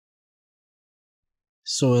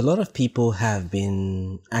So a lot of people have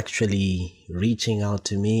been actually reaching out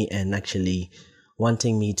to me and actually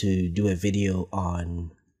wanting me to do a video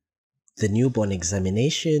on the newborn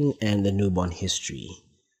examination and the newborn history.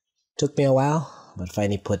 Took me a while, but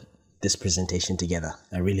finally put this presentation together.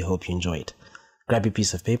 I really hope you enjoy it. Grab your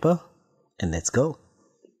piece of paper and let's go.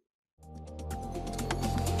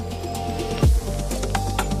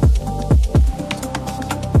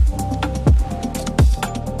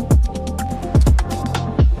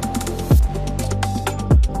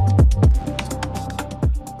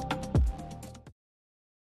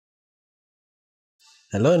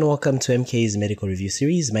 Hello and welcome to MK's Medical Review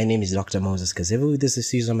Series. My name is Dr. Moses Kazevu. This is a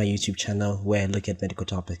series on my YouTube channel where I look at medical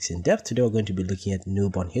topics in depth. Today we're going to be looking at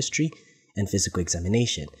newborn history and physical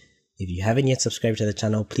examination. If you haven't yet subscribed to the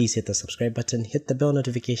channel, please hit the subscribe button, hit the bell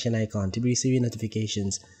notification icon to be receiving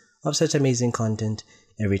notifications of such amazing content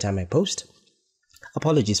every time I post.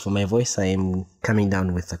 Apologies for my voice. I am coming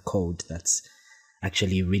down with a cold that's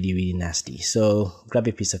actually really nasty. So grab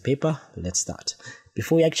a piece of paper. Let's start.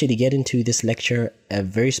 Before we actually get into this lecture, a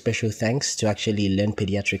very special thanks to actually Learn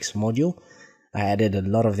Pediatrics module. I added a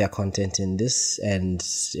lot of their content in this, and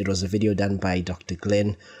it was a video done by Dr.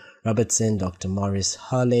 Glenn Robertson, Dr. Morris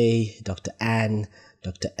Harley, Dr. Anne,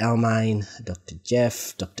 Dr. Elmine, Dr.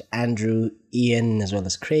 Jeff, Dr. Andrew, Ian, as well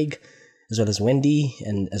as Craig, as well as Wendy,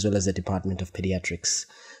 and as well as the Department of Pediatrics.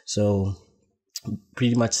 So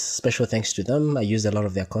pretty much special thanks to them. I used a lot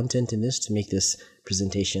of their content in this to make this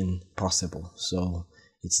presentation possible. So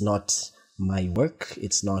it's not my work.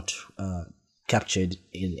 It's not captured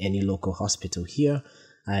in any local hospital here.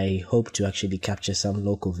 I hope to actually capture some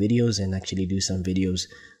local videos and actually do some videos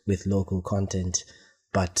with local content,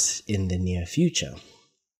 but in the near future.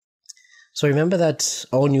 So remember that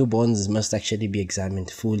all newborns must actually be examined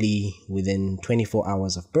fully within 24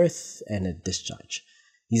 hours of birth and at discharge.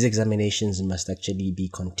 These examinations must actually be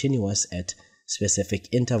continuous at specific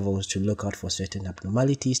intervals to look out for certain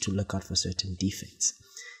abnormalities, to look out for certain defects.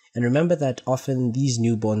 And remember that often these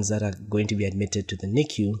newborns that are going to be admitted to the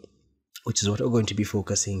NICU, which is what we're going to be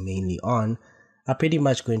focusing mainly on, are pretty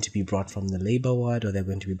much going to be brought from the labor ward, or they're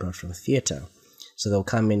going to be brought from theater. So they'll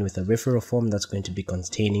come in with a referral form that's going to be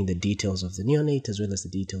containing the details of the neonate as well as the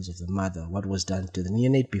details of the mother, what was done to the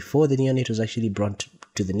neonate before the neonate was actually brought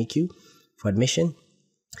to the NICU for admission,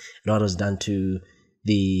 and what was done to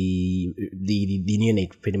the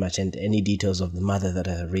neonate pretty much, and any details of the mother that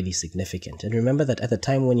are really significant. And remember that at the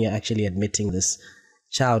time when you're actually admitting this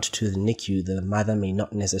child to the NICU, the mother may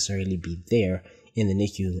not necessarily be there in the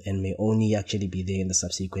NICU and may only actually be there in the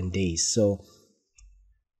subsequent days. So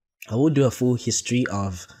I will do a full history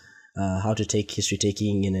of how to take history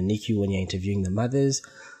taking in a NICU when you're interviewing the mothers.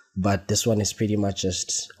 But this one is pretty much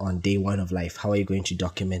just on day one of life. How are you going to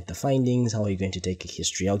document the findings? How are you going to take a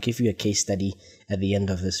history? I'll give you a case study at the end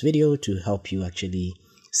of this video to help you actually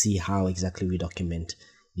see how exactly we document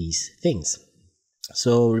these things.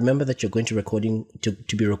 So remember that you're going to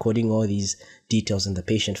be recording all these details in the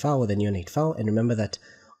patient file or the neonate file. And remember that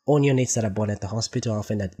all neonates that are born at the hospital are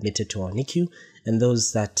often admitted to our NICU, and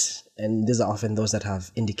these are often those that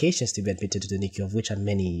have indications to be admitted to the NICU, of which are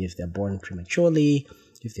many. If they're born prematurely,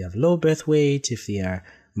 if they have low birth weight, if they are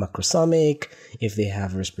macrosomic, if they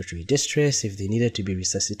have respiratory distress, if they needed to be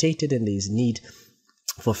resuscitated and there's need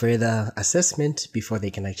for further assessment before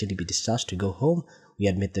they can actually be discharged to go home, we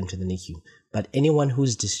admit them to the NICU. But anyone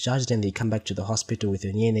who's discharged and they come back to the hospital with a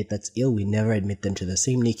neonate that's ill, we never admit them to the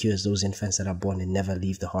same NICU as those infants that are born and never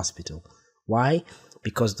leave the hospital. Why?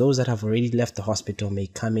 Because those that have already left the hospital may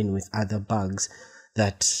come in with other bugs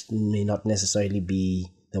that may not necessarily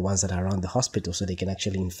be the ones that are around the hospital, so they can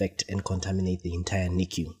actually infect and contaminate the entire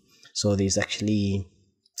NICU. So there's actually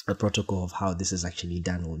a protocol of how this is actually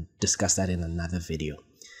done. We'll discuss that in another video.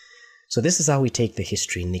 So this is how we take the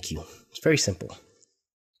history in NICU. It's very simple.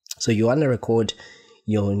 So you want to record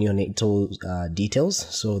your neonatal details.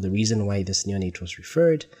 So the reason why this neonate was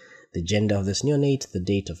referred, the gender of this neonate, the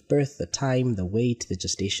date of birth, the time, the weight, the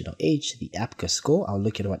gestational age, the APGAR score. I'll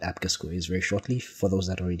look at what APGAR score is very shortly for those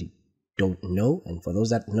that already don't know, and for those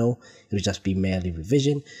that know, it will just be merely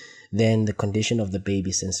revision. Then the condition of the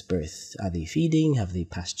baby since birth. Are they feeding? Have they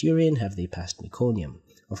passed urine? Have they passed meconium?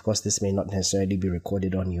 Of course, this may not necessarily be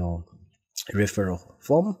recorded on your referral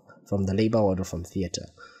form from the labor ward or from theater.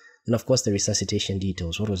 And of course, the resuscitation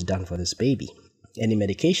details, what was done for this baby, any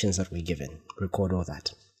medications that were given, record all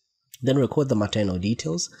that. Then record the maternal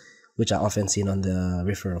details, which are often seen on the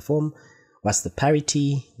referral form. What's the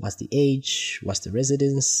parity? What's the age? What's the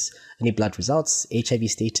residence? Any blood results? HIV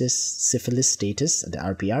status, syphilis status, the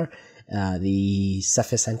RPR, the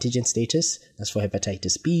surface antigen status, that's for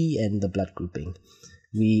hepatitis B, and the blood grouping.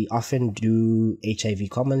 We often do HIV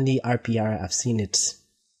commonly. RPR, I've seen it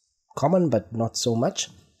common, but not so much.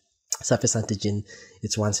 Surface antigen,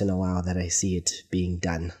 it's once in a while that I see it being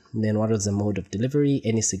done. And then what is the mode of delivery?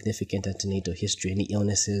 Any significant antenatal history, any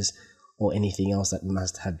illnesses, or anything else that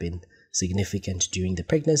must have been significant during the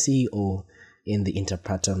pregnancy or in the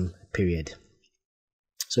interpartum period.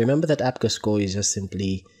 So remember that APGAR score is just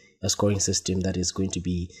simply a scoring system that is going to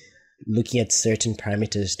be looking at certain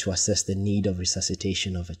parameters to assess the need of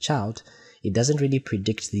resuscitation of a child. It doesn't really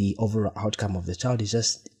predict the overall outcome of the child. It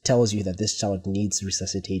just tells you that this child needs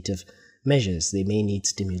resuscitative measures. They may need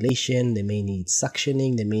stimulation, they may need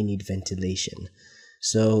suctioning, they may need ventilation.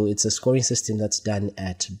 So it's a scoring system that's done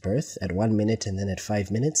at birth at 1 minute and then at 5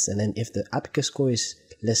 minutes. And then if the APGAR score is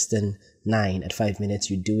less than 9 at 5 minutes,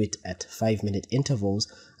 you do it at 5-minute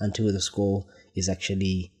intervals until the score is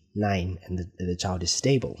actually 9 and the child is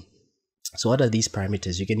stable. So what are these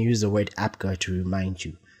parameters? You can use the word APGAR to remind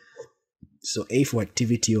you. So A for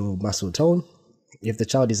activity or muscle tone. If the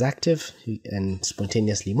child is active and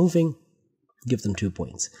spontaneously moving, give them 2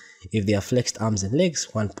 points. If they have flexed arms and legs,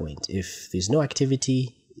 1 point. If there's no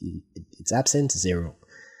activity, it's absent, 0.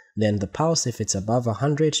 Then the pulse, if it's above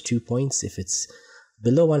 100, 2 points. If it's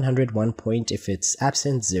below 100, 1 point. If it's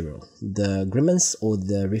absent, 0. The grimace or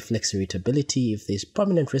the reflex irritability, if there's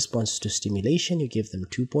prominent response to stimulation, you give them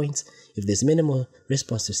 2 points. If there's minimal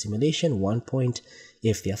response to stimulation, 1 point.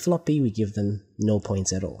 If they are floppy, we give them no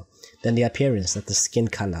points at all. Then the appearance, that's the skin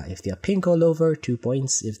color. If they are pink all over, 2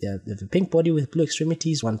 points. If they have a pink body with blue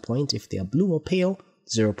extremities, 1 point. If they are blue or pale,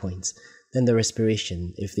 0 points. Then the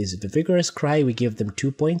respiration. If there's a vigorous cry, we give them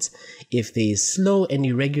 2 points. If there is slow and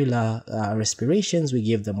irregular respirations, we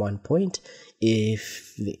give them 1 point.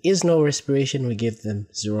 If there is no respiration, we give them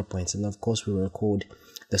 0 points. And of course, we record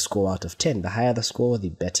the score out of 10. The higher the score, the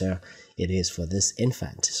better it is for this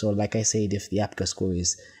infant. So like I said, if the APGAR score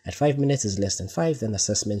is at 5 minutes is less than 5, then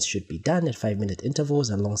assessments should be done at 5-minute intervals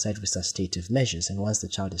alongside resuscitative measures. And once the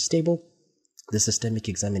child is stable, the systemic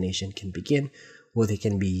examination can begin, or they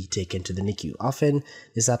can be taken to the NICU. Often,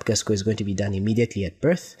 this APGAR score is going to be done immediately at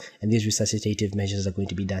birth, and these resuscitative measures are going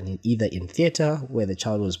to be done either in theater, where the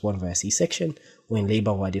child was born via C-section, or in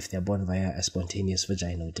labor ward if they're born via a spontaneous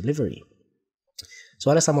vaginal delivery. So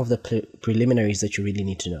what are some of the preliminaries that you really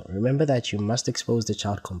need to know? Remember that you must expose the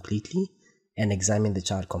child completely and examine the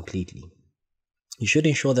child completely. You should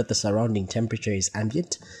ensure that the surrounding temperature is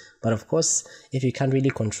ambient, but of course, if you can't really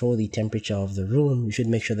control the temperature of the room, you should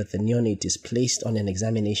make sure that the neonate is placed on an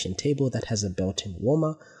examination table that has a built-in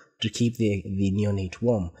warmer to keep the neonate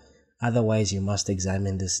warm. Otherwise, you must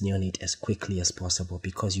examine this neonate as quickly as possible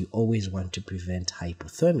because you always want to prevent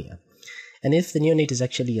hypothermia. And if the neonate is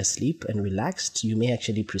actually asleep and relaxed, you may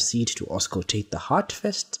actually proceed to auscultate the heart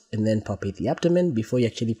first and then palpate the abdomen before you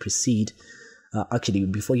actually proceed to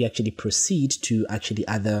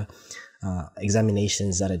other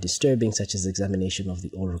examinations that are disturbing, such as examination of the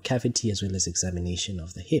oral cavity as well as examination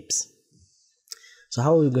of the hips. So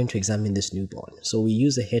how are we going to examine this newborn? So we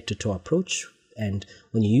use a head-to-toe approach, and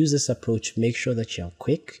when you use this approach, make sure that you're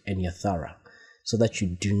quick and you're thorough so that you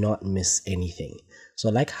do not miss anything. So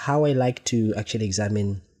like how I like to actually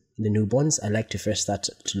examine the newborns, I like to first start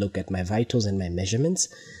to look at my vitals and my measurements.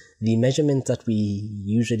 The measurements that we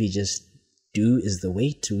usually just do is the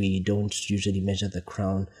weight. We don't usually measure the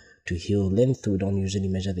crown to heel length. We don't usually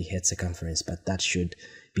measure the head circumference, but that should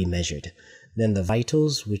be measured. Then the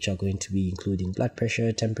vitals, which are going to be including blood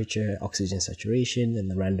pressure, temperature, oxygen saturation, and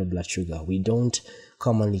the random blood sugar. We don't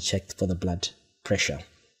commonly check for the blood pressure.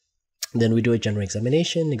 Then we do a general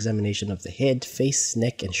examination of the head, face,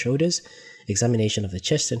 neck, and shoulders, examination of the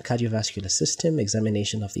chest and cardiovascular system,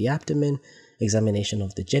 examination of the abdomen, examination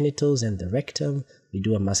of the genitals and the rectum. We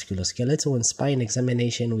do a musculoskeletal and spine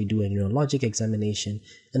examination. We do a neurologic examination,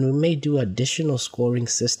 and we may do additional scoring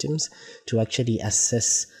systems to actually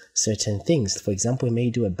assess certain things. For example, we may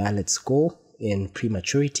do a Ballot score in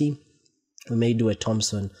prematurity. We may do a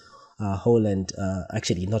Thomson Holland,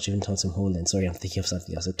 actually not even Thomson Holland, sorry, I'm thinking of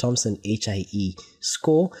something else. A Thomson HIE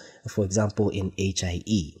score, for example, in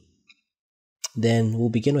HIE. Then we'll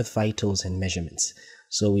begin with vitals and measurements.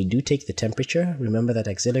 So we do take the temperature. Remember that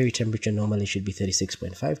axillary temperature normally should be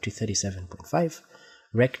 36.5 to 37.5,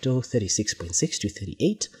 rectal 36.6 to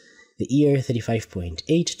 38, the ear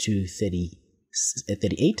 35.8 to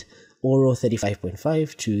 38, oral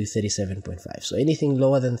 35.5 to 37.5. So anything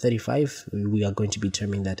lower than 35, we are going to be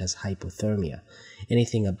terming that as hypothermia.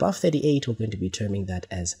 Anything above 38, we're going to be terming that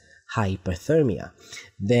as hyperthermia.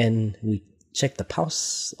 Then we check the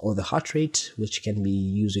pulse or the heart rate, which can be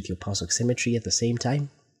used with your pulse oximetry at the same time.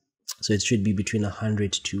 So it should be between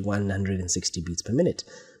 100 to 160 beats per minute.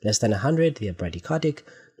 Less than 100, they are bradycardic.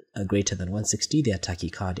 Greater than 160, they are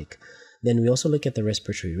tachycardic. Then we also look at the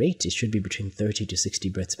respiratory rate. It should be between 30 to 60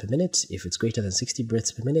 breaths per minute. If it's greater than 60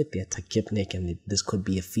 breaths per minute, they are tachypneic, and this could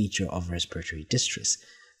be a feature of respiratory distress.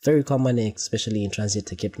 Very common, especially in transient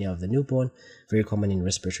tachypnea of the newborn. Very common in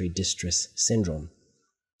respiratory distress syndrome.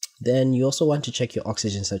 Then you also want to check your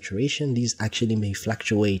oxygen saturation. These actually may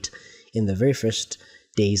fluctuate in the very first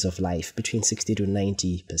days of life between 60 to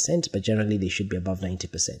 90%, but generally they should be above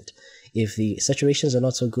 90%. If the saturations are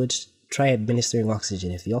not so good, try administering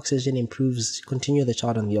oxygen. If the oxygen improves, continue the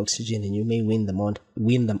child on the oxygen, and you may wean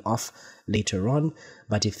them off later on.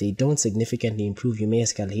 But if they don't significantly improve, you may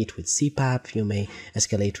escalate with CPAP. You may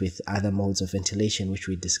escalate with other modes of ventilation, which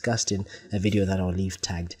we discussed in a video that I'll leave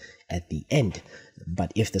tagged at the end.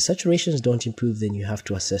 But if the saturations don't improve, then you have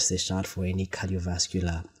to assess this child for any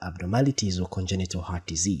cardiovascular abnormalities or congenital heart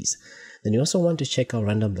disease. Then you also want to check our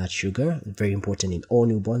random blood sugar. Very important in all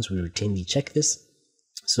newborns. We routinely check this.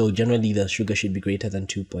 So generally the sugar should be greater than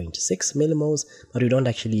 2.6 millimoles, but we don't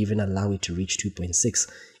actually even allow it to reach 2.6.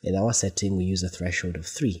 In our setting, we use a threshold of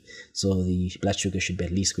 3. So the blood sugar should be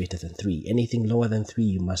at least greater than 3. Anything lower than 3,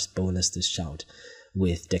 you must bolus this child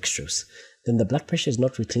with dextrose. Then the blood pressure is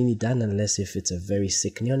not routinely done unless if it's a very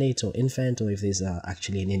sick neonate or infant, or if there's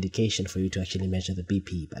actually an indication for you to actually measure the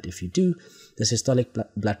BP. But if you do, the systolic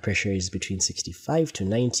blood pressure is between 65 to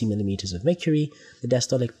 90 millimeters of mercury. The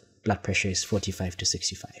diastolic blood pressure is 45 to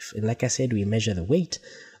 65. And like I said, we measure the weight,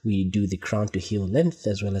 we do the crown to heel length,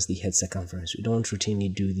 as well as the head circumference. We don't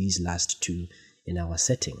routinely do these last two in our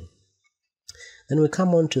setting. Then we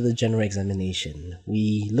come on to the general examination.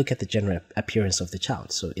 We look at the general appearance of the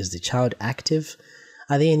child. So is the child active?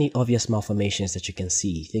 Are there any obvious malformations that you can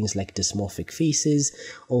see? Things like dysmorphic faces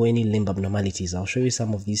or any limb abnormalities. I'll show you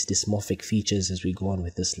some of these dysmorphic features as we go on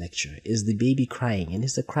with this lecture. Is the baby crying? And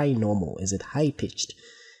is the cry normal? Is it high-pitched?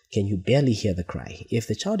 Can you barely hear the cry? If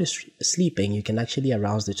the child is sleeping, you can actually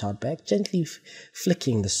arouse the child back, gently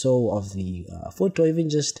flicking the sole of the foot, or even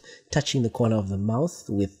just touching the corner of the mouth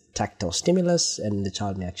with tactile stimulus, and the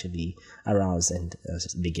child may actually arouse and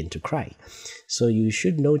begin to cry. So you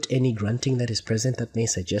should note any grunting that is present that may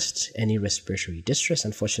suggest any respiratory distress.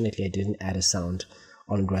 Unfortunately, I didn't add a sound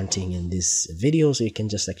on grunting in this video, so you can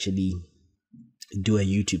just actually do a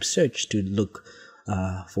YouTube search to look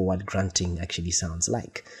for what grunting actually sounds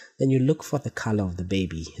like. Then you look for the color of the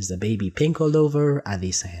baby. Is the baby pink all over? Are they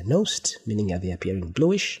cyanosed, meaning are they appearing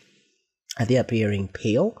bluish? Are they appearing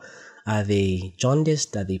pale? Are they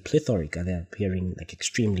jaundiced? Are they plethoric? Are they appearing like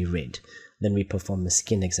extremely red? Then we perform a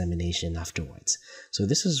skin examination afterwards. So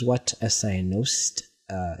this is what a cyanosed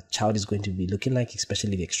child is going to be looking like,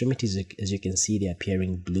 especially the extremities. As you can see, they're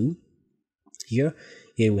appearing blue here.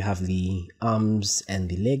 Here we have the arms and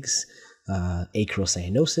the legs.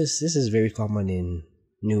 Acrocyanosis. This is very common in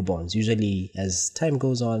newborns. Usually as time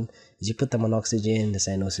goes on, as you put them on oxygen, the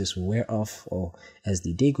cyanosis will wear off, or as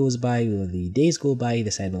the day goes by or the days go by,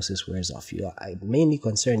 the cyanosis wears off. You are mainly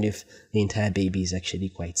concerned if the entire baby is actually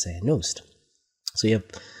quite cyanosed. So you have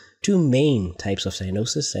two main types of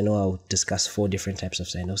cyanosis. I know I'll discuss 4 different types of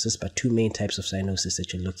cyanosis, but 2 main types of cyanosis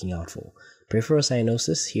that you're looking out for. Peripheral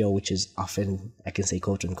cyanosis here, which is often, I can say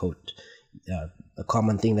quote unquote, a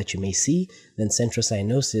common thing that you may see. Then central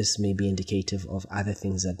cyanosis may be indicative of other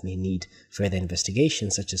things that may need further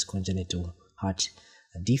investigation, such as congenital heart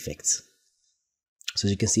defects. So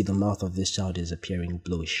as you can see, the mouth of this child is appearing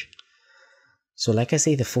bluish. So like I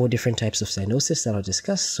say, the 4 different types of cyanosis that I'll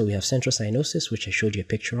discuss. So we have central cyanosis, which I showed you a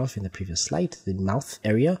picture of in the previous slide, the mouth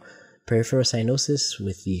area. Peripheral cyanosis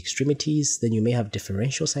with the extremities. Then you may have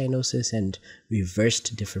differential cyanosis and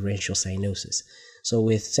reversed differential cyanosis. So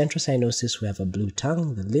with central cyanosis, we have a blue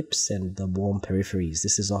tongue, the lips, and the warm peripheries.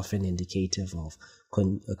 This is often indicative of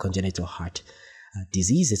congenital heart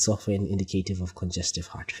disease. It's often indicative of congestive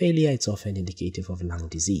heart failure. It's often indicative of lung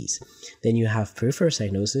disease. Then you have peripheral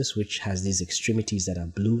cyanosis, which has these extremities that are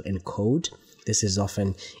blue and cold. This is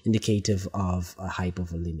often indicative of a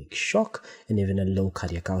hypovolemic shock and even a low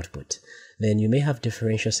cardiac output. Then you may have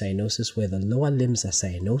differential cyanosis where the lower limbs are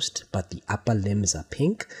cyanosed, but the upper limbs are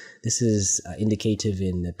pink. This is indicative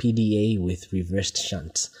in PDA with reversed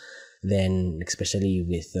shunts, then especially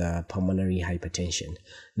with pulmonary hypertension.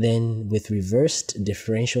 Then with reversed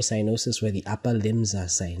differential cyanosis where the upper limbs are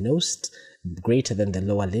cyanosed greater than the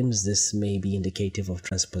lower limbs, this may be indicative of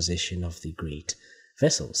transposition of the great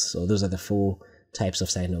vessels. So those are the 4 types of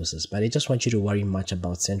cyanosis, but I just want you to worry much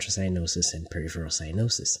about central cyanosis and peripheral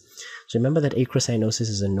cyanosis. So remember that acrocyanosis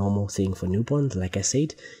is a normal thing for newborns. Like I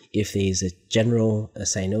said, if there is a general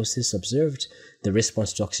cyanosis observed, the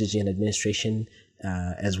response to oxygen administration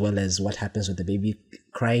as well as what happens with the baby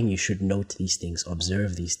crying, you should note these things,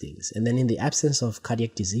 observe these things. And then in the absence of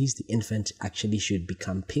cardiac disease, the infant actually should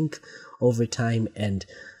become pink over time, and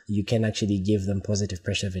you can actually give them positive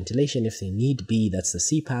pressure ventilation if they need be, that's the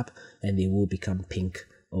CPAP, and they will become pink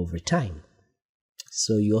over time.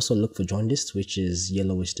 So you also look for jaundice, which is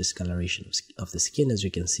yellowish discoloration of the skin, as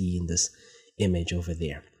you can see in this image over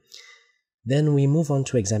there. Then we move on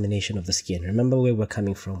to examination of the skin. Remember where we're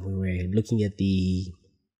coming from. We were looking at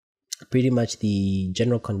pretty much the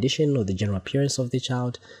general condition or the general appearance of the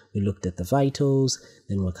child. We looked at the vitals.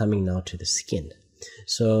 Then we're coming now to the skin.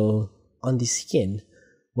 So on the skin,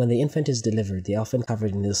 when the infant is delivered, they're often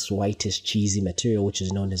covered in this whitish cheesy material, which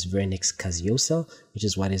is known as vernix caseosa, which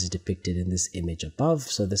is what is depicted in this image above.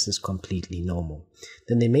 So this is completely normal.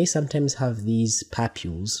 Then they may sometimes have these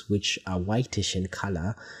papules, which are whitish in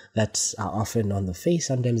color, that are often on the face.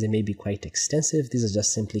 Sometimes they may be quite extensive. These are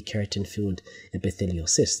just simply keratin-filled epithelial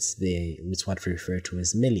cysts. It's what we refer to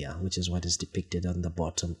as milia, which is what is depicted on the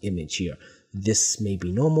bottom image here. This may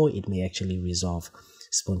be normal. It may actually resolve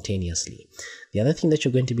spontaneously. The other thing that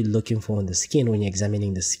you're going to be looking for in the skin when you're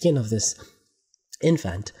examining the skin of this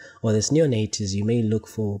infant or this neonate is you may look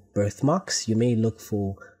for birthmarks. You may look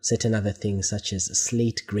for certain other things such as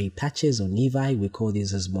slate gray patches or nevi. We call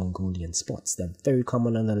these as Mongolian spots. They're very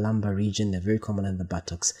common on the lumbar region. They're very common on the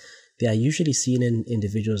buttocks. They are usually seen in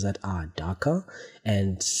individuals that are darker,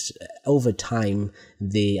 and over time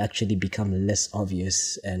they actually become less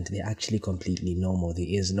obvious and they're actually completely normal. There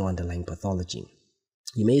is no underlying pathology.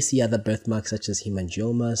 You may see other birthmarks such as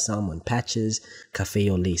hemangioma, salmon patches, cafe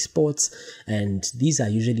au lait spots, and these are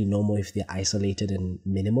usually normal if they're isolated and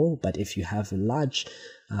minimal. But if you have a large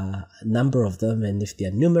number of them and if they're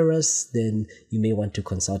numerous, then you may want to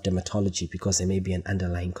consult dermatology because there may be an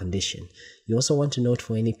underlying condition. You also want to note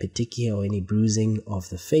for any petechiae or any bruising of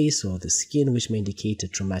the face or the skin, which may indicate a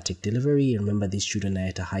traumatic delivery. And remember, these children are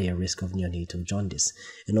at a higher risk of neonatal jaundice.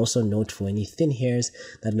 And also note for any thin hairs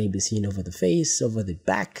that may be seen over the face, over the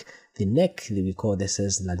back, the neck. We call this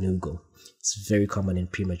as lanugo. It's very common in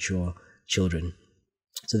premature children.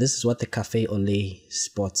 So this is what the cafe au lait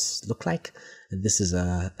spots look like. This is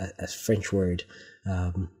a French word.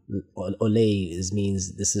 Au lait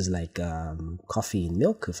means this is like coffee in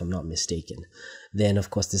milk, if I'm not mistaken. Then,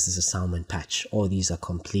 of course, this is a salmon patch. All these are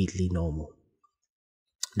completely normal.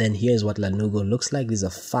 Then here's what lanugo looks like. These are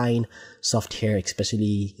fine, soft hair,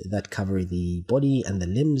 especially that cover the body and the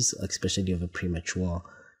limbs, especially of a premature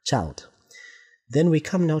child. Then we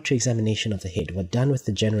come now to examination of the head. We're done with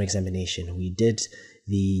the general examination. We did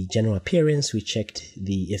the general appearance. We checked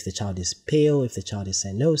if the child is pale, if the child is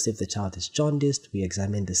cyanosed, if the child is jaundiced. We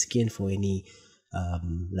examined the skin for any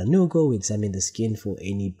lanugo. We examined the skin for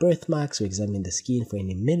any birthmarks. We examined the skin for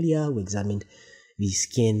any milia. We examined the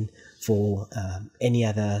skin for any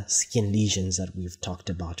other skin lesions that we've talked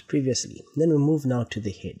about previously. Then we move now to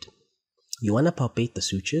the head. You want to palpate the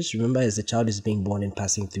sutures. Remember, as the child is being born and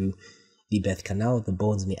passing through the birth canal, the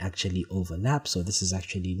bones may actually overlap. So this is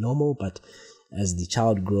actually normal, but as the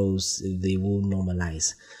child grows, they will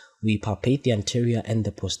normalize. We palpate the anterior and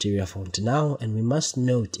the posterior fontanelle, and we must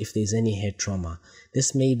note if there's any head trauma.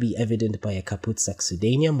 This may be evident by a caput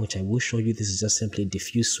succedaneum, which I will show you. This is just simply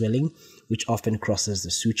diffuse swelling, which often crosses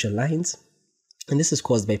the suture lines. And this is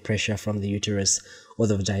caused by pressure from the uterus or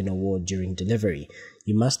the vaginal wall during delivery.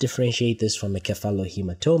 You must differentiate this from a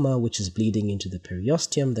cephalohematoma, which is bleeding into the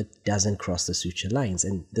periosteum that doesn't cross the suture lines.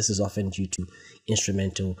 And this is often due to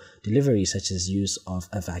instrumental delivery, such as use of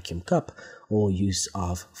a vacuum cup or use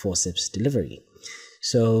of forceps delivery.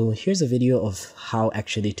 So here's a video of how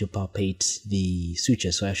actually to palpate the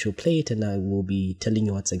suture. So I shall play it and I will be telling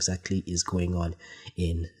you what exactly is going on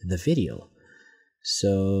in the video.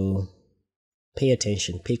 So pay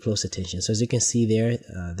attention, pay close attention. So as you can see there,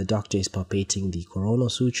 the doctor is palpating the coronal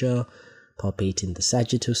suture, palpating the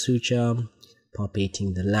sagittal suture,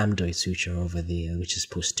 palpating the lambdoid suture over there, which is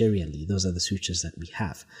posteriorly. Those are the sutures that we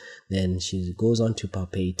have. Then she goes on to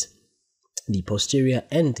palpate the posterior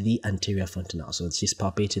and the anterior fontanelle. So she's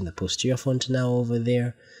palpating the posterior fontanelle over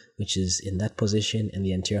there, which is in that position, and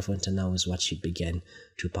the anterior fontanelle is what she began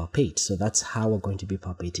to palpate. So that's how we're going to be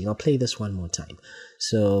palpating. I'll play this one more time.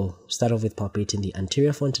 So start off with palpating the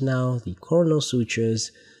anterior fontanelle, the coronal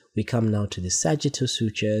sutures. We come now to the sagittal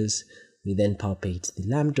sutures. We then palpate the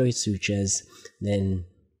lambdoid sutures. Then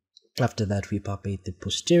after that, we palpate the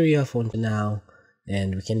posterior fontanelle,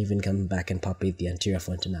 And we can even come back and palpate the anterior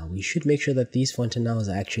fontanelle. We should make sure that these fontanelles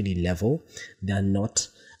are actually level. They're not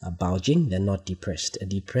bulging, they're not depressed. A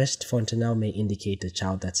depressed fontanelle may indicate a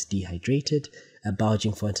child that's dehydrated. A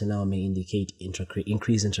bulging fontanelle may indicate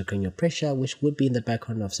increased intracranial pressure, which would be in the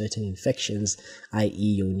background of certain infections,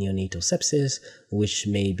 i.e. your neonatal sepsis, which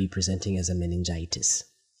may be presenting as a meningitis.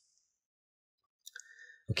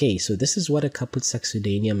 Okay, so this is what a caput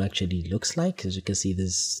succedaneum actually looks like. As you can see,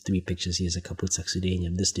 there's 3 pictures here. Is a caput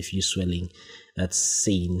succedaneum, this diffuse swelling that's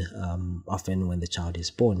seen often when the child is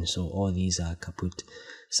born. So all these are caput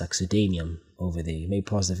succedaneum over there. You may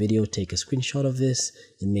pause the video, take a screenshot of this.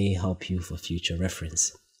 It may help you for future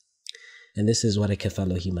reference. And this is what a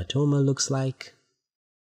cephalohematoma looks like.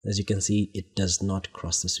 As you can see, it does not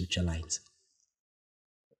cross the suture lines.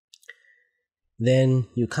 Then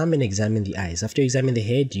you come and examine the eyes. After you examine the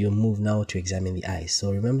head, you move now to examine the eyes.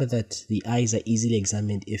 So remember that the eyes are easily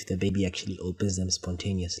examined if the baby actually opens them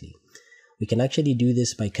spontaneously. We can actually do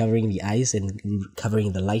this by covering the eyes and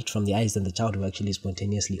covering the light from the eyes, then the child will actually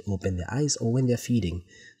spontaneously open their eyes, or when they're feeding.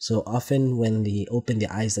 So often when they open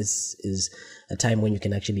their eyes, this is a time when you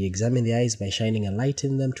can actually examine the eyes by shining a light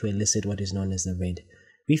in them to elicit what is known as the red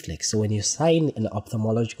reflex. So when you shine an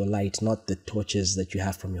ophthalmological light, not the torches that you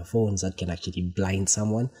have from your phones that can actually blind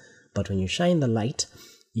someone, but when you shine the light,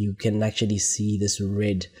 you can actually see this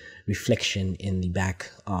red reflection in the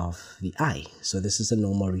back of the eye. So this is a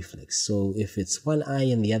normal reflex. So if it's one eye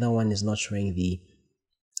and the other one is not showing the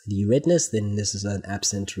redness, then this is an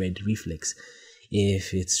absent red reflex.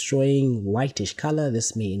 If it's showing whitish color,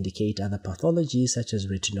 this may indicate other pathologies such as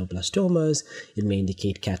retinoblastomas. It may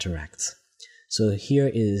indicate cataracts. So here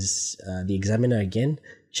is the examiner again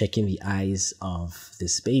checking the eyes of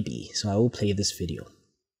this baby. So I will play this video.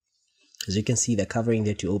 As you can see, they're covering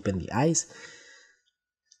there to open the eyes.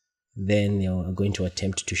 Then they are going to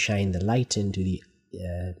attempt to shine the light into the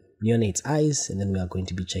neonate's eyes, and then we are going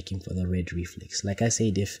to be checking for the red reflex. Like I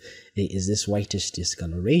said, if there is this whitish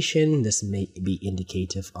discoloration, this may be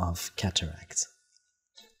indicative of cataracts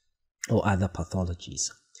or other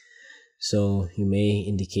pathologies. So you may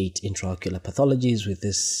indicate intraocular pathologies with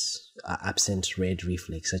this absent red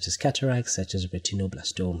reflex, such as cataracts, such as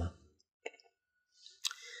retinoblastoma.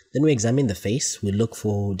 Then we examine the face. We look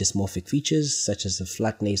for dysmorphic features such as the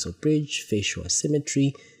flat nasal bridge, facial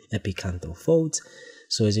asymmetry, epicanthal folds.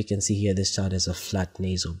 So as you can see here, this child has a flat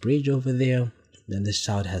nasal bridge over there. Then this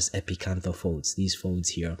child has epicanthal folds, these folds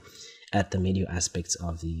here at the medial aspects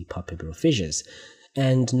of the palpebral fissures.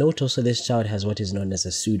 And note also this child has what is known as a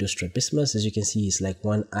pseudostrabismus. As you can see, it's like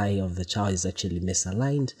one eye of the child is actually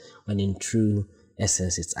misaligned, when in true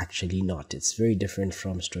essence it's actually not. It's very different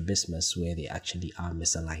from strabismus, where they actually are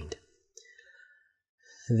misaligned.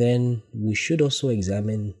 Then we should also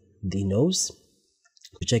examine the nose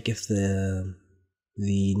to check if the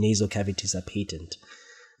nasal cavities are patent.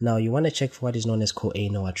 Now you want to check for what is known as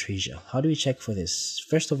choanal atresia. How do we check for this?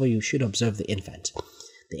 First of all, you should observe the infant.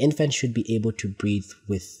 The infant should be able to breathe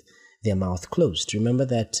with their mouth closed. Remember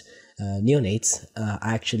that neonates are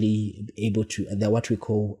actually able to, they're what we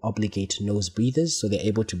call obligate nose breathers. So they're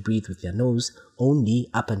able to breathe with their nose only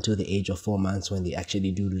up until the age of 4 months, when they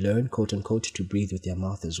actually do learn, quote unquote, to breathe with their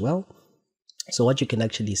mouth as well. So what you can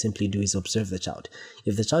actually simply do is observe the child.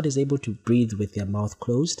 If the child is able to breathe with their mouth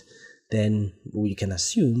closed, then we can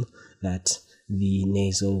assume that the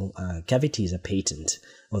nasal cavities are patent,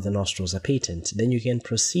 or the nostrils are patent. Then you can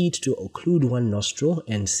proceed to occlude one nostril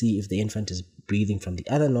and see if the infant is breathing from the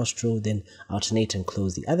other nostril, then alternate and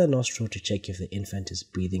close the other nostril to check if the infant is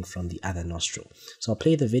breathing from the other nostril. So I'll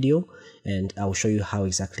play the video and I'll show you how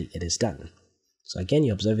exactly it is done. So again,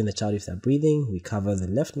 you're observing the child if they're breathing. We cover the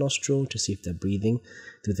left nostril to see if they're breathing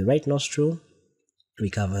through the right nostril. We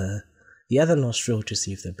cover the other nostril to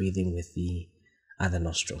see if they're breathing with the other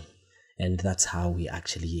nostril. And that's how we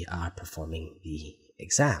actually are performing the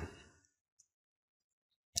exam.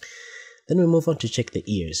 Then we move on to check the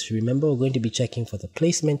ears. Remember, we're going to be checking for the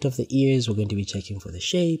placement of the ears. We're going to be checking for the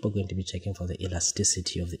shape. We're going to be checking for the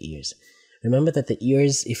elasticity of the ears. Remember that the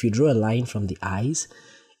ears, if you draw a line from the eyes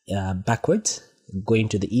backwards, going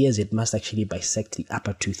to the ears, it must actually bisect the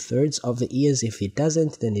upper 2/3 of the ears. If it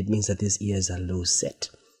doesn't, then it means that these ears are low set.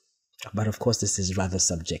 But of course, this is rather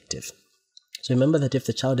subjective. So remember that if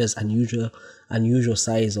the child has unusual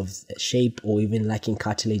size of shape, or even lacking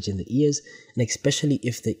cartilage in the ears, and especially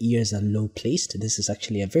if the ears are low placed, this is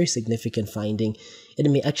actually a very significant finding.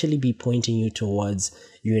 It may actually be pointing you towards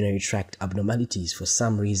urinary tract abnormalities. For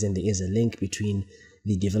some reason, there is a link between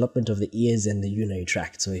the development of the ears and the urinary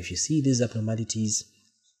tract. So if you see these abnormalities,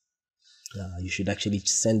 you should actually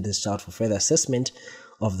send this child for further assessment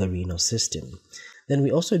of the renal system. Then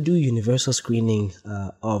we also do universal screening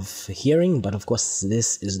of hearing, but of course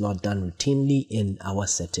this is not done routinely in our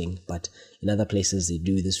setting, but in other places they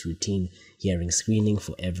do this routine hearing screening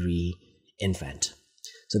for every infant.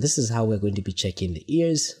 So this is how we're going to be checking the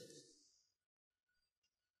ears.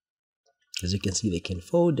 As you can see, they can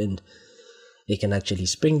fold and they can actually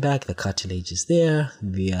spring back. The cartilage is there.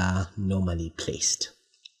 They are normally placed.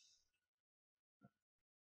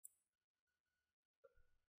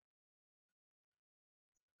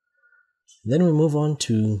 Then we move on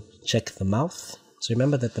to check the mouth. So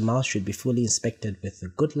remember that the mouth should be fully inspected with a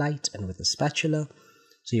good light and with a spatula.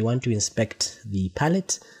 So you want to inspect the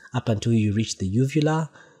palate up until you reach the uvula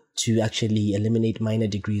to actually eliminate minor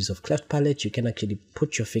degrees of cleft palate. You can actually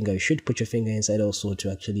put your finger, you should put your finger inside also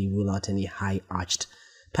to actually rule out any high arched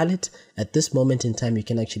palate. At this moment in time, you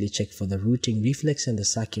can actually check for the rooting reflex and the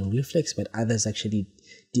sucking reflex, but others actually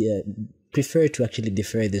prefer to actually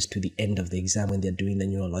defer this to the end of the exam when they're doing the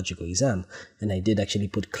neurological exam. And I did actually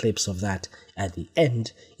put clips of that at the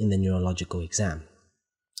end in the neurological exam.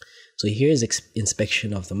 So here is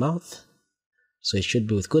inspection of the mouth. So it should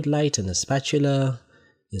be with good light and a spatula,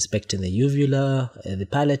 inspecting the uvula, the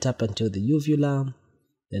palate up until the uvula.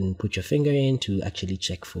 Then put your finger in to actually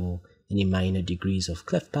check for any minor degrees of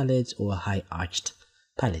cleft palate or high arched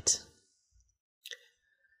palate.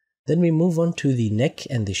 Then we move on to the neck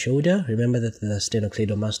and the shoulder. Remember that the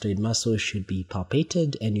sternocleidomastoid muscle should be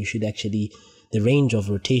palpated, and you should actually, the range of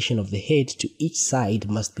rotation of the head to each side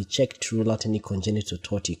must be checked to rule out any congenital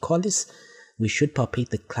torticollis. We should palpate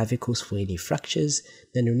the clavicles for any fractures.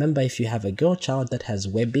 Then remember, if you have a girl child that has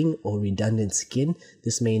webbing or redundant skin,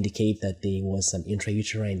 this may indicate that there was some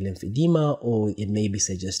intrauterine lymphedema, or it may be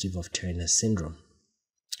suggestive of Turner syndrome.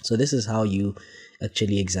 So this is how you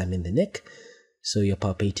actually examine the neck. So you're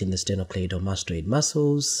palpating the sternocleidomastoid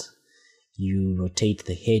muscles. You rotate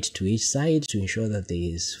the head to each side to ensure that there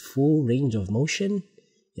is full range of motion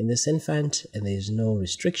in this infant and there is no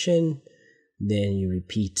restriction. Then you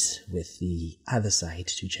repeat with the other side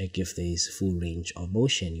to check if there is full range of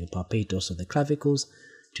motion. You palpate also the clavicles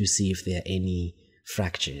to see if there are any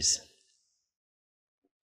fractures.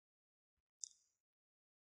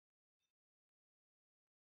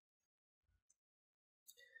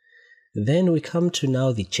 Then we come to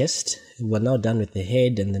now the chest. We're now done with the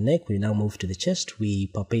head and the neck. We now move to the chest.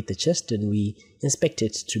 We palpate the chest and we inspect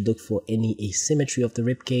it to look for any asymmetry of the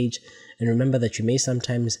rib cage. And remember that you may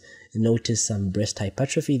sometimes notice some breast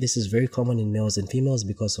hypertrophy. This is very common in males and females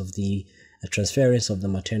because of the transference of the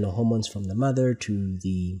maternal hormones from the mother to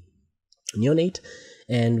the neonate.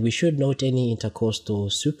 And we should note any intercostal,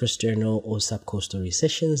 suprasternal, or subcostal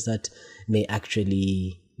recessions that may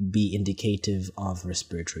actually be indicative of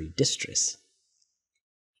respiratory distress.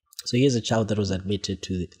 So here's a child that was admitted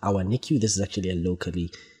to our NICU. This is actually a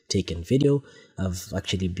locally taken video. I've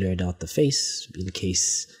actually blurred out the face in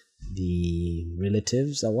case the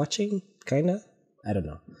relatives are watching, kinda. I don't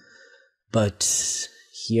know. But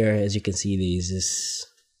here, as you can see, there is this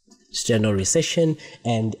sternal recession,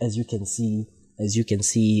 and as you can see, there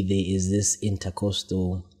is this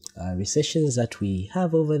intercostal recessions that we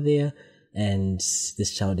have over there. And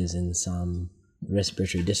this child is in some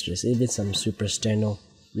respiratory distress. Even some suprasternal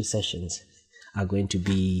recessions are going to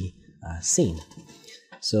be seen.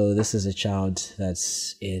 So this is a child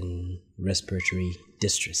that's in respiratory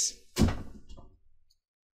distress.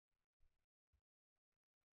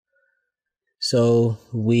 So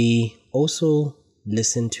we also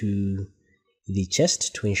listen to the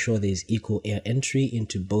chest to ensure there is equal air entry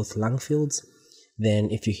into both lung fields.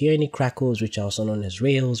 Then if you hear any crackles, which are also known as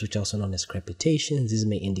rales, which are also known as crepitations, these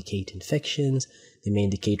may indicate infections. They may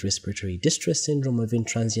indicate respiratory distress syndrome or even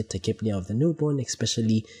transient tachypnea of the newborn,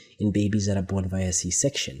 especially in babies that are born via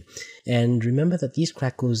C-section. And remember that these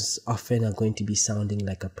crackles often are going to be sounding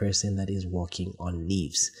like a person that is walking on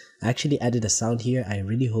leaves. I actually added a sound here. I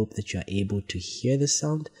really hope that you are able to hear the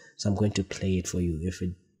sound, so I'm going to play it for you. If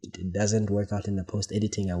it doesn't work out in the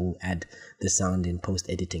post-editing, I will add the sound in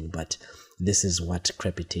post-editing, but this is what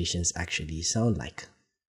crepitations actually sound like.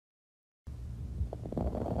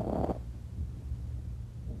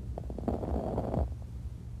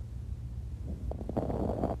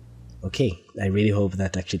 Okay, I really hope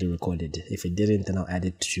that actually recorded. If it didn't, then I'll add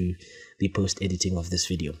it to the post-editing of this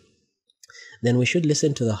video. Then we should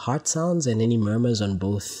listen to the heart sounds and any murmurs on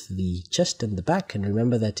both the chest and the back. And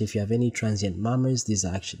remember that if you have any transient murmurs, these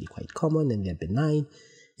are actually quite common and they're benign.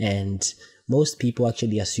 And most people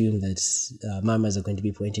actually assume that murmurs are going to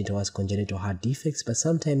be pointing towards congenital heart defects, but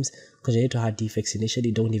sometimes congenital heart defects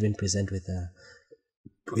initially don't even present with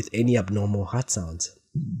any abnormal heart sounds.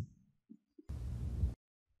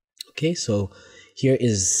 Okay, so Here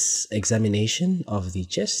is examination of the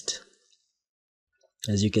chest.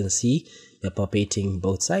 As you can see, you're palpating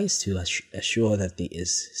both sides to assure that there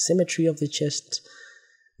is symmetry of the chest.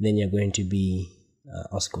 Then you're going to be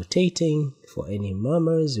auscultating for any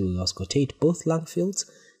murmurs. You will auscultate both lung fields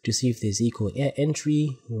to see if there's equal air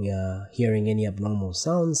entry. We are hearing any abnormal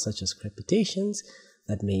sounds such as crepitations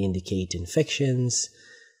that may indicate infections,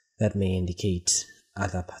 that may indicate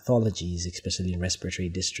other pathologies, especially in respiratory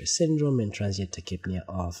distress syndrome and transient tachypnea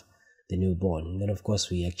of the newborn. And then of course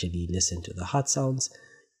we actually listen to the heart sounds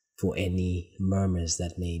for any murmurs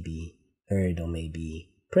that may be heard or may be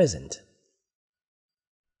present.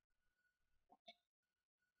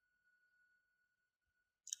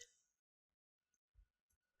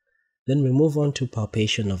 Then we move on to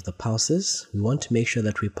palpation of the pulses. We want to make sure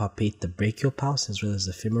that we palpate the brachial pulse as well as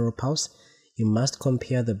the femoral pulse. You must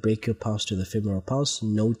compare the brachial pulse to the femoral pulse.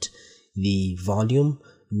 Note the volume,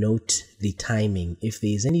 note the timing. If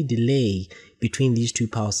there is any delay between these two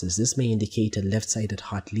pulses, this may indicate a left-sided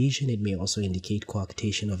heart lesion. It may also indicate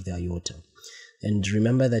coarctation of the aorta. And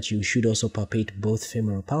remember that you should also palpate both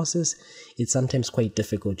femoral pulses. It's sometimes quite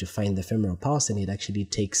difficult to find the femoral pulse, and it actually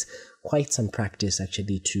takes quite some practice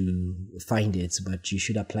actually to find it, but you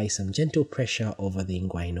should apply some gentle pressure over the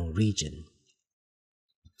inguinal region.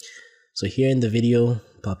 So here in the video,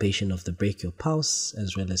 palpation of the brachial pulse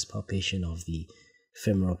as well as palpation of the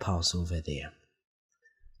femoral pulse over there.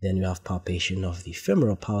 Then you have palpation of the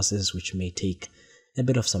femoral pulses, which may take a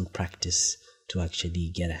bit of some practice to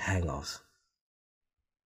actually get a hang of.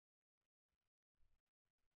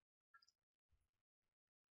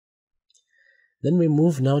 Then we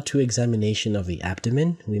move now to examination of the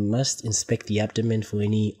abdomen. We must inspect the abdomen for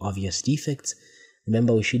any obvious defects.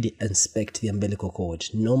 Remember, we should inspect the umbilical cord.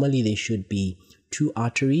 Normally there should be 2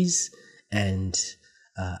 arteries and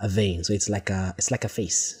a vein. So it's like a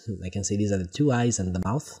face. I can say these are the 2 eyes and the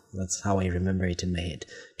mouth. That's how I remember it in my head.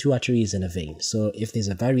 2 arteries and a vein. So if there's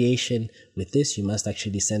a variation with this, you must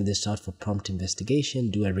actually send this out for prompt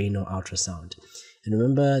investigation, do a renal ultrasound. And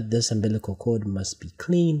remember, this umbilical cord must be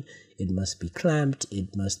clean, it must be clamped,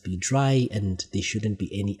 it must be dry, and there shouldn't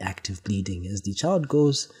be any active bleeding. As the child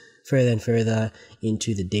goes further and further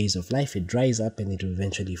into the days of life, it dries up and it will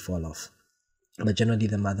eventually fall off. But generally,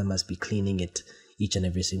 the mother must be cleaning it each and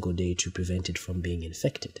every single day to prevent it from being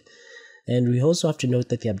infected. And we also have to note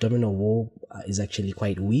that the abdominal wall is actually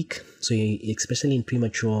quite weak. So especially in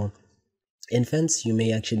premature infants, you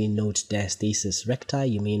may actually note diastasis recti,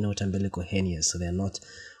 you may note umbilical hernias, so they're not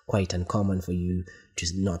quite uncommon for you to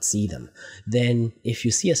not see them. Then if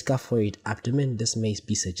you see a scaphoid abdomen, this may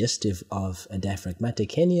be suggestive of a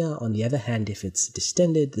diaphragmatic hernia. On the other hand, if it's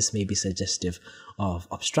distended, this may be suggestive of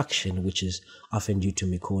obstruction, which is often due to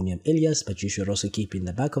meconium ileus, but you should also keep in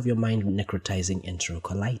the back of your mind necrotizing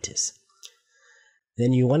enterocolitis.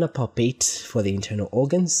 Then you want to palpate for the internal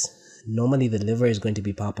organs. Normally the liver is going to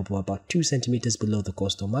be palpable about 2 centimeters below the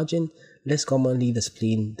costal margin. Less commonly, the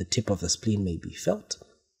spleen, the tip of the spleen may be felt.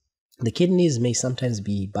 The kidneys may sometimes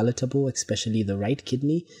be palatable, especially the right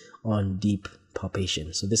kidney, on deep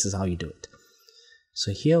palpation. So this is how you do it.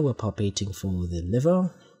 So here we're palpating for the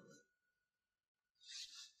liver.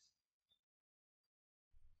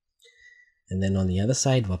 And then on the other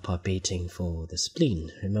side, we're palpating for the spleen.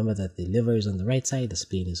 Remember that the liver is on the right side, the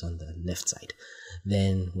spleen is on the left side.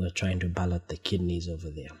 Then we're trying to ballot the kidneys over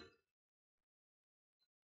there.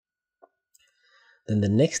 Then the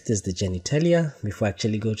next is the genitalia. Before I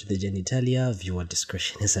actually go to the genitalia, viewer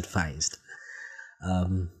discretion is advised.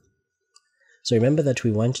 So remember that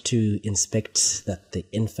we want to inspect that the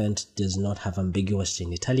infant does not have ambiguous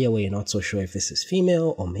genitalia where you're not so sure if this is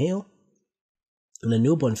female or male. In a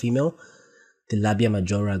newborn female, the labia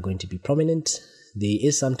majora are going to be prominent. There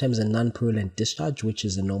is sometimes a non-purulent discharge, which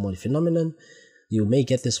is a normal phenomenon. You may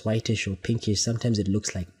get this whitish or pinkish, sometimes it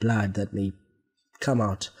looks like blood that may come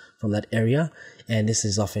out from that area, and this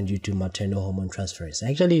is often due to maternal hormone transference.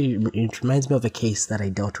 Actually, it reminds me of a case that I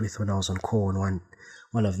dealt with when I was on call on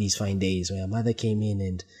one of these fine days, where a mother came in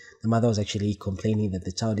and the mother was actually complaining that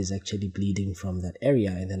the child is actually bleeding from that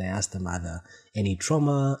area. And then I asked the mother, any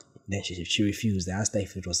trauma? Then she refused. I asked her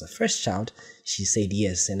if it was the first child. She said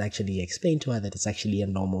yes, and actually explained to her that it's actually a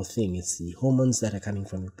normal thing. It's the hormones that are coming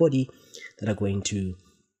from your body that are going to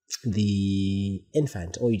the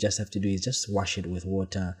infant. All you just have to do is just wash it with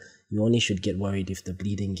water. You only should get worried if the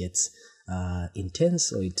bleeding gets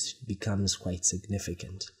intense or it becomes quite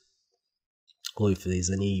significant, or if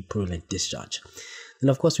there's any purulent discharge. Then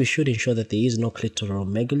of course we should ensure that there is no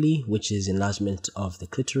clitoralomegaly, which is enlargement of the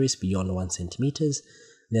clitoris beyond 1 centimeters.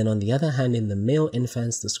 Then on the other hand, in the male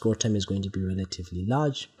infants, the scrotum is going to be relatively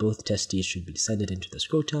large. Both testes should be descended into the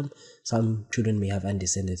scrotum. Some children may have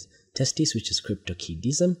undescended testes, which is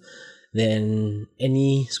cryptorchidism. Then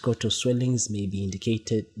any scrotal swellings may be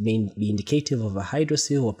indicative of a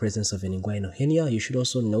hydrocele or presence of an inguinal hernia. You should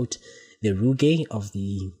also note the rugae of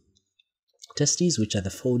the testes, which are the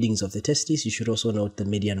foldings of the testes. You should also note the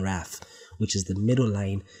median raphe, which is the middle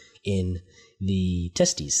line in the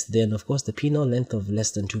testes. Then, of course, the penile length of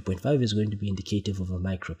less than 2.5 is going to be indicative of a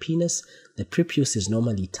micropenis. The prepuce is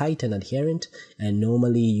normally tight and adherent, and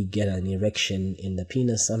normally you get an erection in the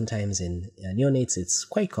penis. Sometimes in neonates, it's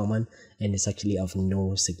quite common, and it's actually of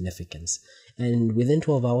no significance. And within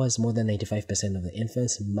 12 hours, more than 95% of the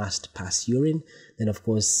infants must pass urine. Then, of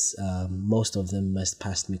course, most of them must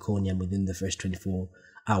pass meconium within the first 24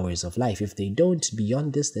 hours of life. If they don't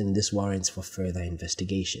beyond this, then this warrants for further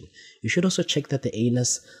investigation. You should also check that the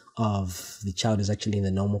anus of the child is actually in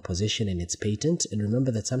the normal position and it's patent. And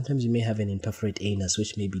remember that sometimes you may have an imperforate anus,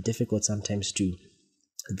 which may be difficult sometimes to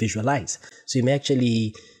visualize. So you may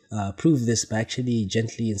actually prove this by actually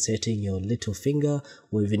gently inserting your little finger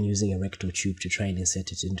or even using a rectal tube to try and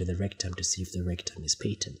insert it into the rectum to see if the rectum is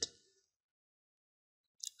patent.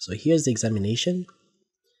 So here's the examination.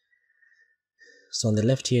 So on the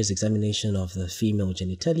left here is examination of the female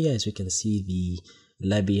genitalia. As we can see, the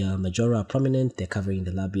labia majora are prominent. They're covering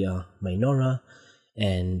the labia minora,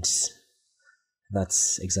 and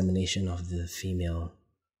that's examination of the female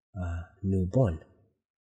newborn.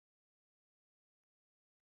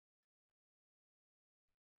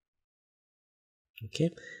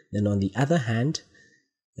 Okay, then on the other hand,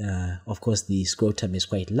 of course, the scrotum is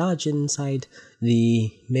quite large inside.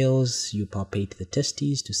 The males, you palpate the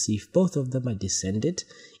testes to see if both of them are descended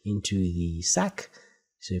into the sac.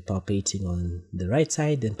 So you're palpating on the right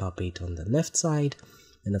side, then palpate on the left side.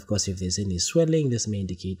 And of course, if there's any swelling, this may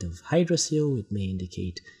indicate of hydrocele. It may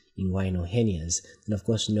indicate inguinal hernias. And of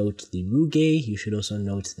course, note the rugae. You should also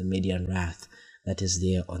note the median raphe that is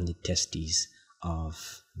there on the testes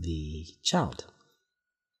of the child.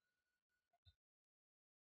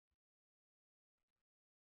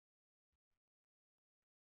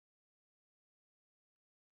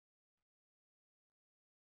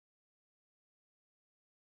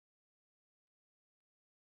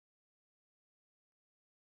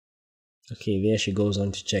 Okay, there she goes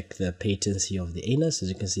on to check the patency of the anus. As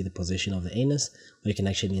you can see, the position of the anus, or you can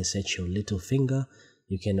actually insert your little finger.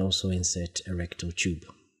 You can also insert a rectal tube.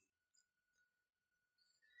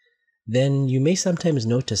 Then you may sometimes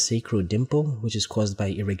note a sacral dimple, which is caused by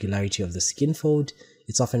irregularity of the skin fold.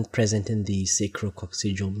 It's often present in the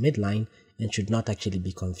sacrococcygeal midline and should not actually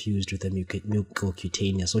be confused with a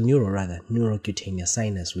mucocutaneous, or neurocutaneous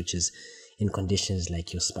sinus, which is in conditions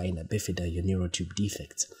like your spina bifida, your neurotube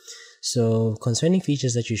defects. So concerning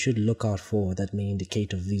features that you should look out for that may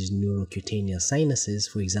indicate of these neurocutaneous sinuses,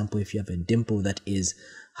 for example, if you have a dimple that is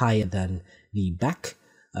higher than the back,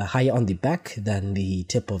 higher on the back than the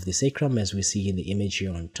tip of the sacrum, as we see in the image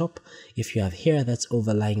here on top. If you have hair that's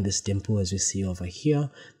overlying this dimple, as we see over here,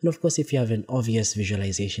 and of course if you have an obvious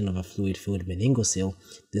visualization of a fluid-filled meningocele,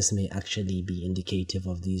 this may actually be indicative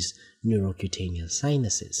of these neurocutaneous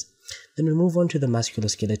sinuses. Then we move on to the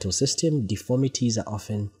musculoskeletal system. Deformities are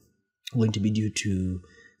often going to be due to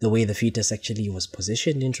the way the fetus actually was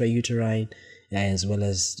positioned intrauterine, as well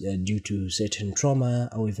as due to certain trauma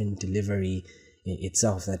or even delivery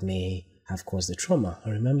itself that may have caused the trauma.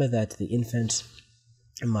 Remember that the infant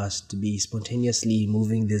must be spontaneously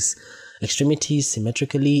moving this extremities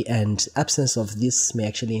symmetrically, and absence of this may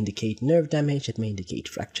actually indicate nerve damage. It may indicate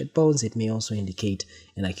fractured bones. It may also indicate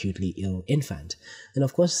an acutely ill infant. And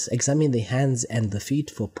of course, examine the hands and the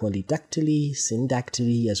feet for polydactyly,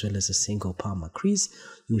 syndactyly, as well as a single palmar crease.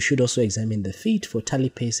 You should also examine the feet for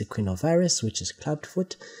talipes equinovarus, which is clubbed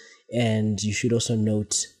foot. And you should also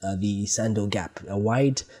note the sandal gap. A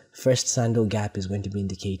wide first sandal gap is going to be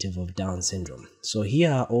indicative of Down syndrome. So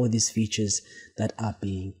here are all these features that are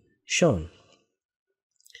being shown.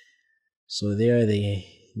 So there the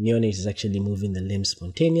neonate is actually moving the limbs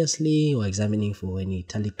spontaneously, or examining for any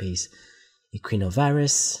talipes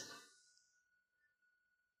equinovarus.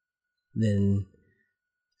 Then,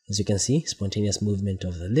 as you can see, spontaneous movement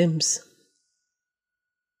of the limbs.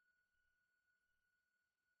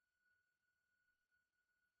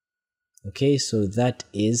 Okay, so that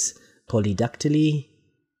is polydactyly.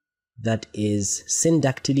 That is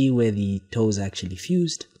syndactyly, where the toes are actually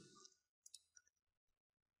fused.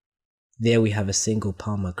 There we have a single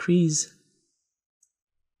palmar crease.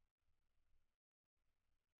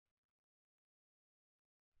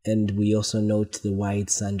 And we also note the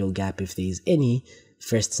wide sandal gap, if there is any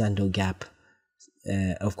first sandal gap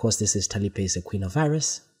Of course, this is talipes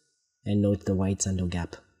equinovarus, and note the white sandal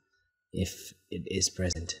gap if it is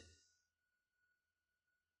present.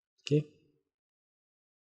 Okay.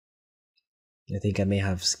 I think I may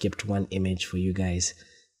have skipped one image for you guys,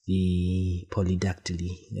 the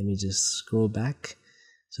polydactyly. Let me just scroll back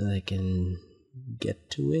so that I can get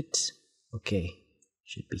to it. Okay,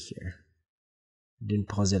 should be here. Didn't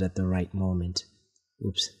pause it at the right moment.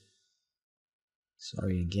 Oops.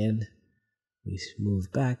 Sorry again. We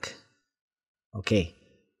move back. Okay.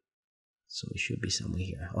 So it should be somewhere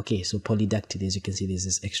here. Okay, so polydactyly, as you can see, there's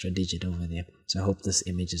this extra digit over there. So I hope this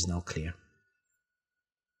image is now clear.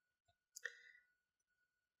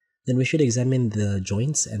 Then we should examine the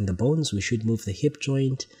joints and the bones. We should move the hip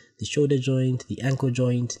joint, the shoulder joint, the ankle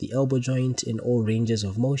joint, the elbow joint in all ranges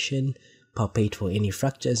of motion, palpate for any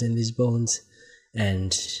fractures in these bones,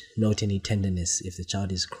 and note any tenderness if the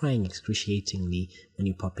child is crying excruciatingly when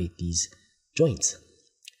you palpate these joints.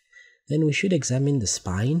 Then we should examine the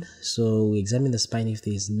spine. So we examine the spine. If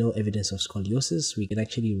there is no evidence of scoliosis, we can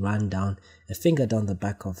actually run down a finger down the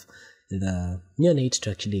back of the neonate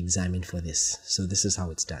to actually examine for this. So this is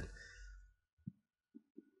how it's done.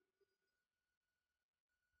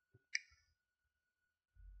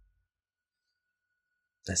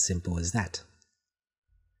 As simple as that.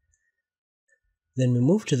 Then we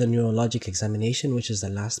move to the neurologic examination, which is the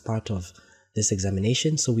last part of this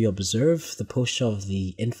examination. So we observe the posture of the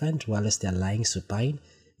infant whilst they're lying supine.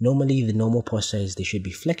 Normally, the normal posture is there should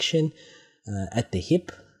be flexion at the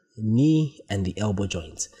hip, knee, and the elbow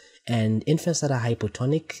joints. And infants that are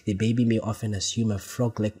hypotonic, the baby may often assume a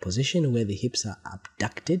frog-leg position where the hips are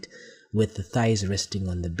abducted with the thighs resting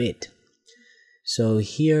on the bed. So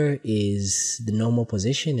here is the normal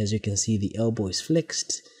position. As you can see, the elbow is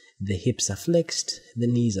flexed, the hips are flexed, the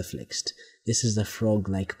knees are flexed. This is the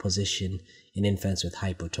frog-like position in infants with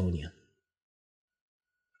hypotonia.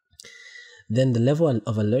 Then the level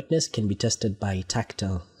of alertness can be tested by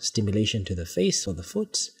tactile stimulation to the face or the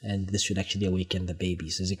foot, and this should actually awaken the baby.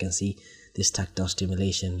 So as you can see, this tactile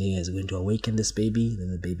stimulation there is going to awaken this baby,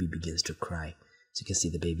 then the baby begins to cry. So you can see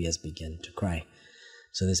the baby has begun to cry.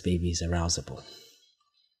 So this baby is arousable.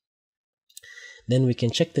 Then we can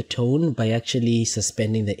check the tone by actually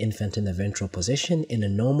suspending the infant in the ventral position. In a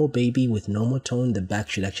normal baby with normal tone, the back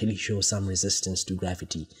should actually show some resistance to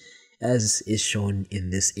gravity, as is shown in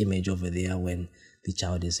this image over there when the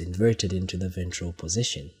child is inverted into the ventral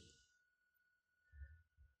position.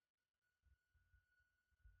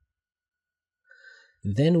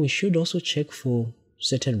 Then we should also check for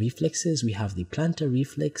certain reflexes. We have the plantar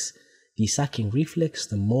reflex, the sucking reflex,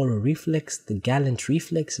 the molar reflex, the gallant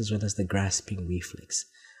reflex, as well as the grasping reflex.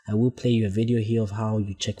 I will play you a video here of how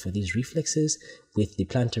you check for these reflexes. With the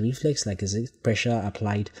plantar reflex, like as if pressure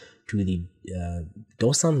applied to the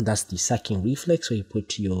dorsum, that's the sucking reflex, where you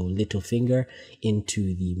put your little finger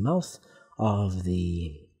into the mouth of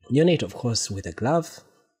the neonate, of course, with a glove.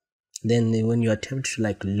 Then when you attempt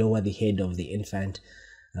to lower the head of the infant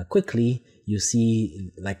quickly, you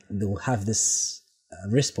see they'll have this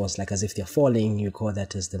response as if they're falling. You call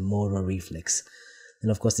that as the molar reflex. And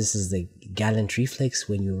of course, this is the gallant reflex.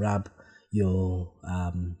 When you rub your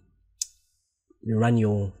you run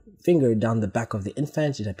your finger down the back of the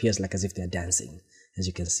infant, it appears as if they're dancing, as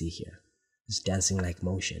you can see here. It's dancing like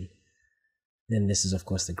motion. Then this is of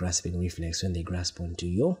course the grasping reflex, when they grasp onto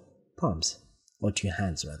your palms, or to your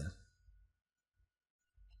hands rather.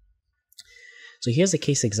 So here's a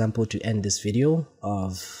case example to end this video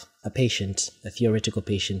of a patient, a theoretical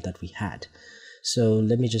patient that we had. So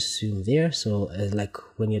let me just zoom there. So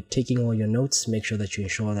when you're taking all your notes, make sure that you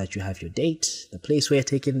ensure that you have your date, the place where you're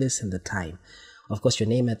taking this, and the time. Of course, your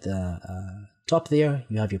name at the top there.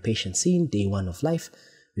 You have your patient scene, day 1 of life,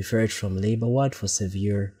 referred from labor ward for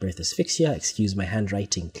severe birth asphyxia. Excuse my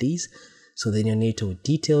handwriting, please. So then your neonatal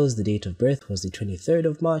details, the date of birth was the 23rd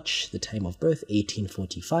of March, the time of birth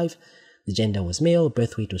 1845. The gender was male,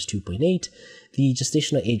 birth weight was 2.8. The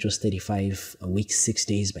gestational age was 35 weeks, 6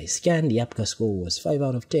 days by scan. The APGAR score was 5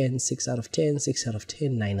 out of 10, 6 out of 10, 6 out of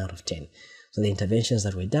 10, 9 out of 10. So the interventions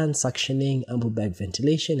that were done: suctioning, ample bag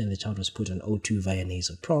ventilation, and the child was put on O2 via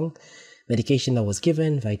nasal prong. Medication that was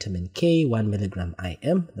given: vitamin K, 1 milligram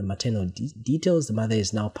IM. The maternal details: the mother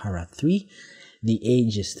is now para 3. The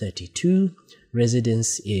age is 32.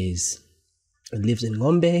 Residence lives in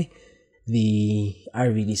Ngombe. The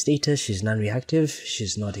RVD status: she's non-reactive,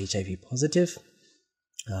 she's not HIV positive.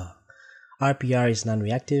 RPR is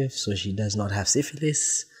non-reactive, so she does not have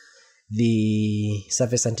syphilis. The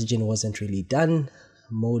surface antigen wasn't really done.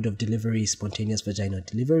 Mode of delivery: spontaneous vaginal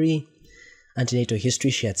delivery. Antenatal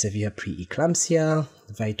history: she had severe preeclampsia.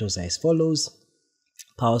 Vitals are as follows: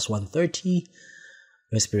 pulse 130,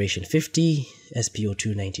 respiration 50,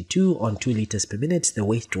 SpO2 92 on 2 liters per minute. The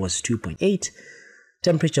weight was 2.8,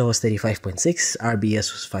 temperature was 35.6,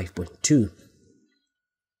 RBS was 5.2.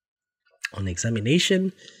 On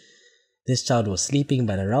examination, this child was sleeping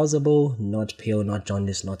but arousable, not pale, not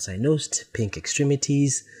jaundiced, not cyanosed, pink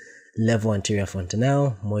extremities, level anterior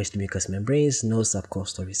fontanelle, moist mucous membranes, no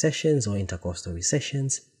subcostal recessions or intercostal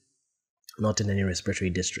recessions, not in any respiratory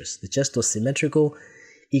distress. The chest was symmetrical,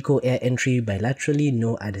 equal air entry bilaterally,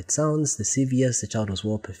 no added sounds. The CVS, the child was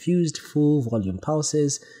well perfused, full volume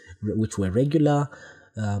pulses, which were regular.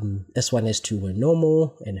 S1, S2 were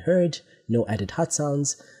normal and heard, no added heart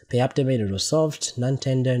sounds. Periabdomen, it was soft,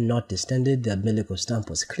 non-tender, not distended. The umbilical stump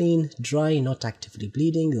was clean, dry, not actively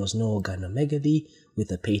bleeding. There was no organomegaly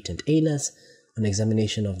with a patent anus. On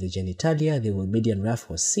examination of the genitalia, the median raphe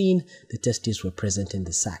was seen. The testes were present in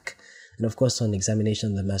the sac. And of course, on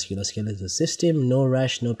examination of the musculoskeletal system, no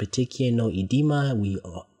rash, no petechiae, no edema. We,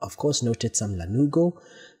 of course, noted some lanugo.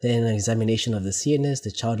 Then on examination of the CNS,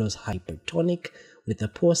 the child was hypertonic with a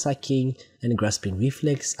poor sucking and grasping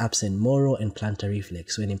reflex, absent moral and plantar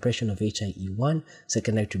reflex. So an impression of HIE1,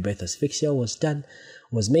 secondary to breath asphyxia,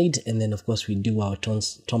 was made. And then, of course, we do our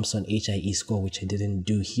Thompson HIE score, which I didn't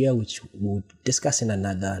do here, which we'll discuss in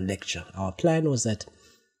another lecture. Our plan was that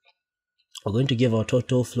we're going to give our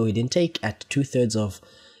total fluid intake at 2/3 of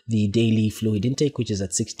the daily fluid intake, which is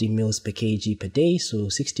at 60 mils per kg per day. So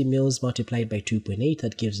 60 mils multiplied by 2.8,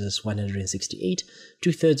 that gives us 168.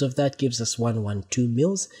 2/3 of that gives us 112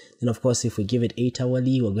 mils. And of course, if we give it 8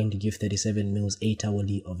 hourly, we're going to give 37 mils 8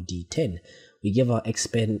 hourly of D10. We give our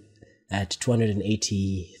expen at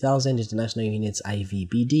 280,000 international units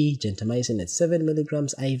IV-BD, gentamicin at 7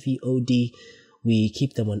 milligrams IV-OD. We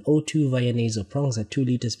keep them on O2 via nasal prongs at 2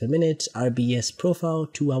 liters per minute. RBS profile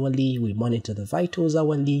 2 hourly. We monitor the vitals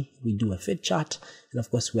hourly. We do a fit chart. And of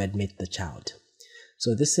course, we admit the child.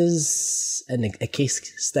 So this is a case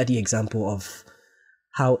study example of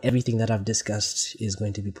how everything that I've discussed is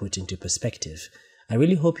going to be put into perspective. I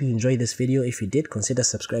really hope you enjoyed this video. If you did, consider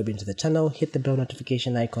subscribing to the channel. Hit the bell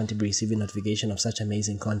notification icon to be receiving notification of such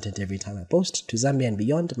amazing content every time I post. To Zambia and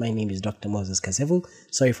beyond, my name is Dr. Moses Kazevu.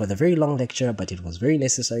 Sorry for the very long lecture, but it was very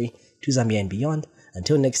necessary. To Zambia and beyond.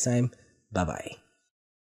 Until next time, bye-bye.